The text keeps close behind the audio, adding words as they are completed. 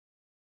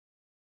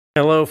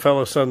Hello,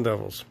 fellow Sun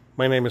Devils.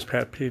 My name is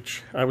Pat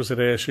Peach. I was at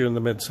ASU in the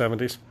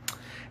mid-'70s,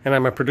 and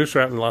I'm a producer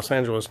out in Los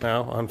Angeles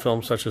now on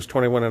films such as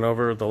 21 and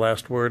Over, The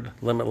Last Word,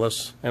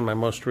 Limitless, and my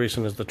most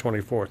recent is The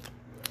 24th.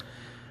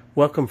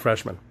 Welcome,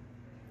 freshmen.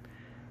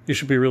 You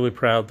should be really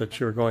proud that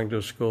you're going to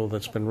a school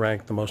that's been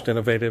ranked the most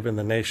innovative in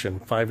the nation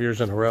 5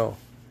 years in a row.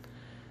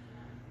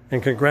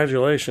 And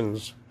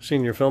congratulations,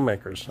 senior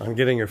filmmakers, on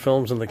getting your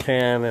films in the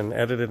can and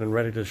edited and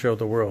ready to show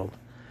the world.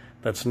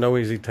 That's no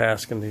easy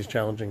task in these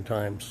challenging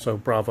times, so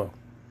bravo.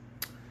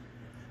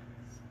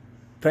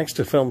 Thanks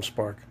to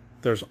FilmSpark,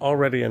 there's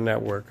already a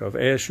network of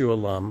ASU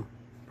alum,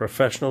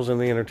 professionals in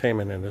the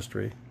entertainment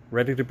industry,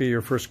 ready to be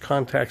your first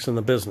contacts in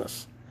the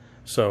business.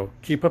 So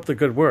keep up the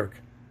good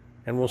work,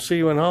 and we'll see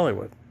you in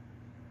Hollywood.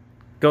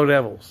 Go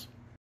Devils!